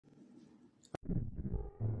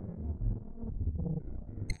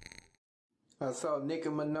I saw Nicki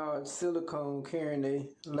Minaj Silicone carrying a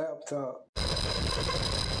laptop.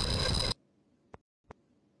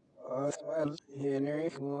 Henry,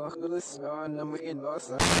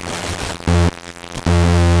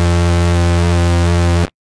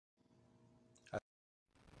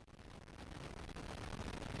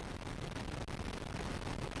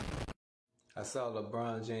 I saw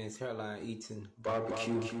LeBron James' hairline eating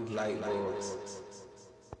barbecue light bulbs.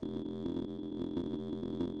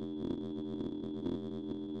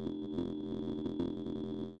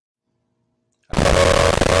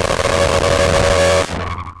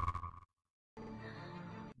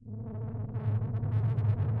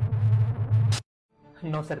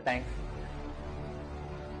 No sir, thanks.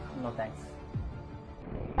 No thanks.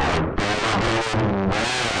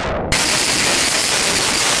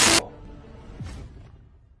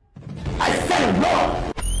 I said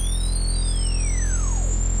no!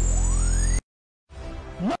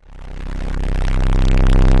 No!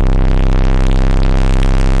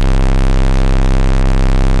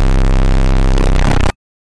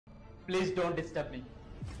 Please don't disturb me.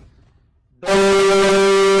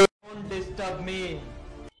 Don't disturb me.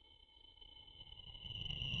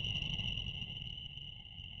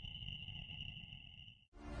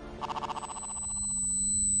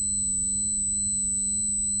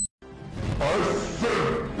 I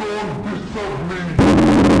said don't disturb me!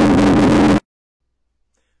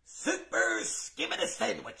 Super skimming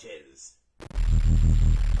sandwiches!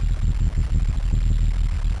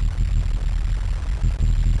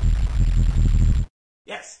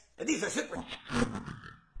 Yes, and these are super...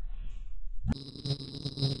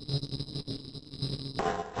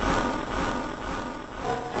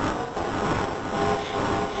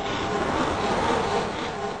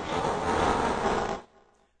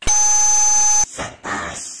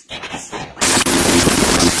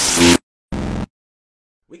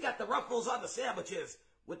 We got the ruffles on the sandwiches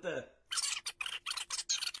with the...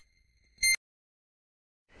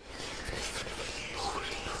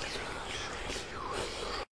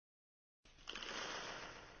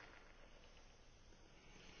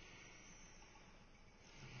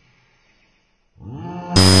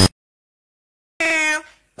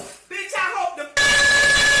 Bitch, I hope the...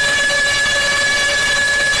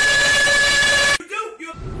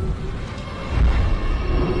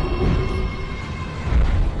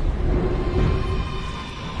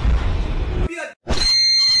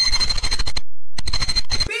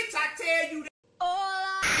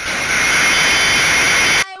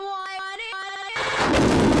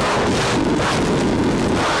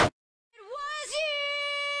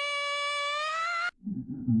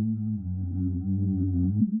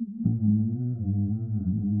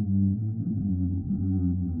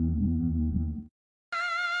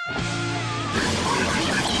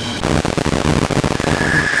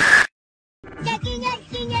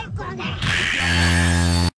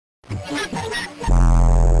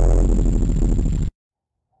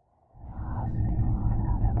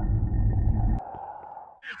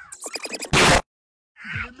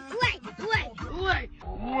 Wait!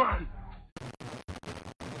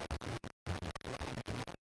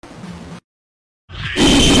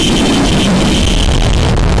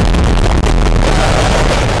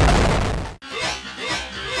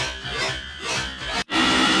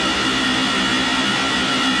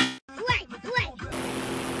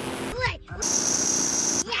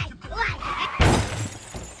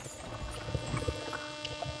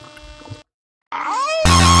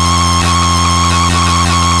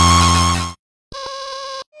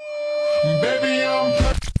 Baby, I'm...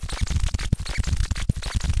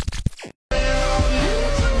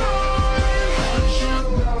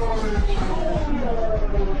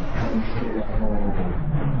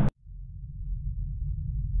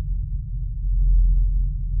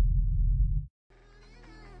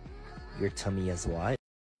 Your tummy is what?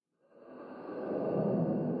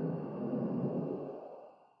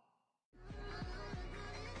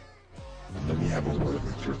 Let me have a word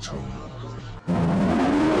with your tongue.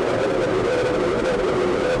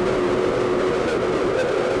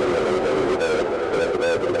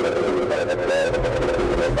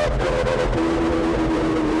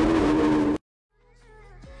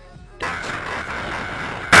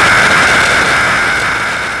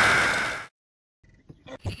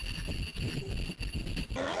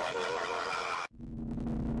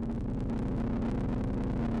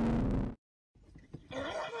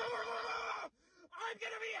 I'm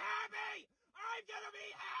gonna be happy! I'm gonna be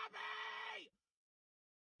happy!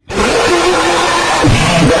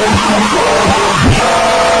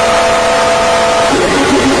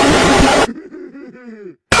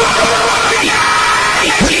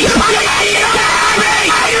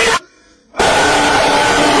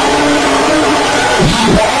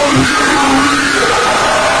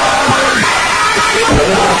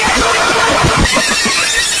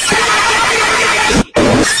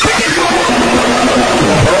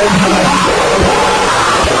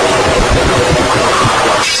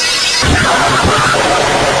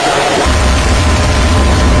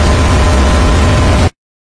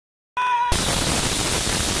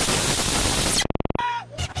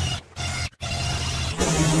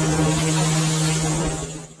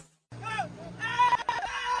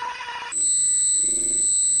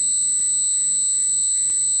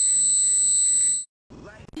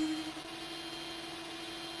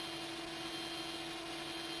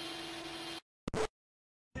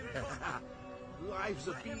 Life's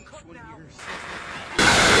a beach when you're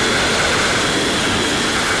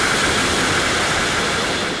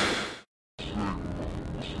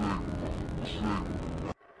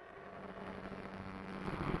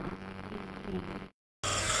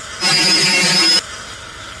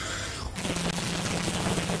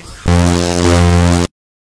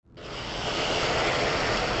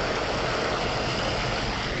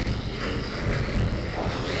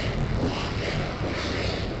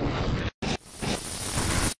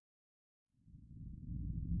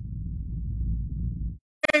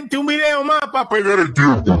un video más para perder el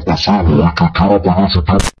tiempo. Pasemos, y que quiero perder su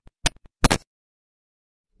tiempo.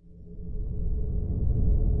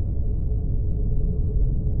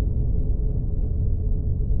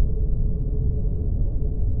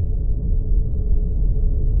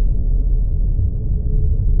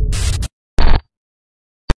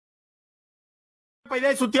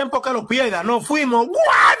 Perder su tiempo que lo pierda. Nos fuimos.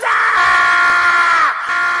 ¡Guarda!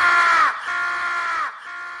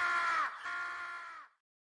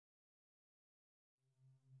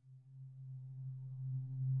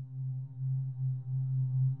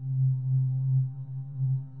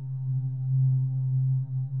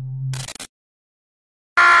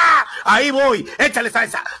 Ahí voy, échale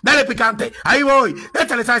salsa, dale picante. Ahí voy,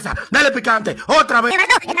 échale salsa, dale picante. Otra vez.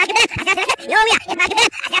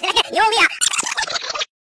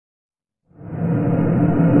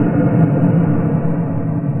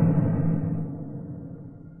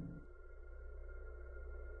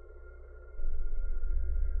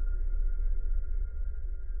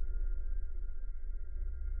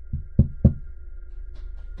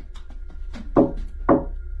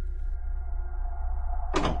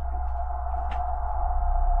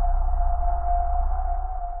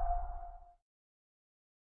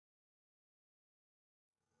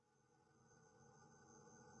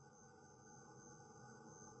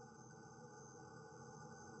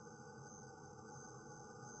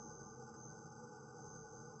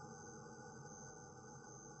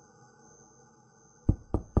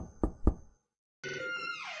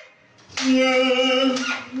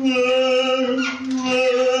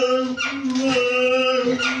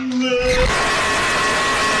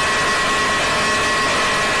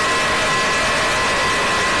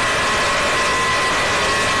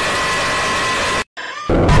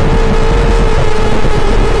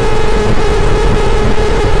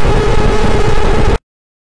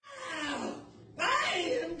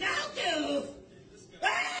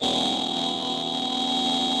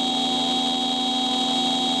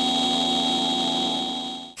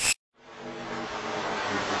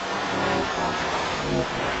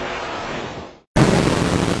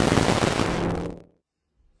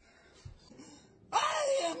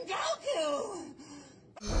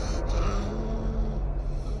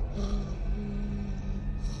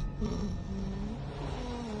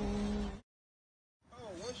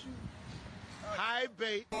 Hi,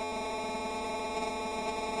 bait.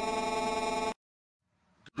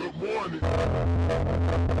 Good morning.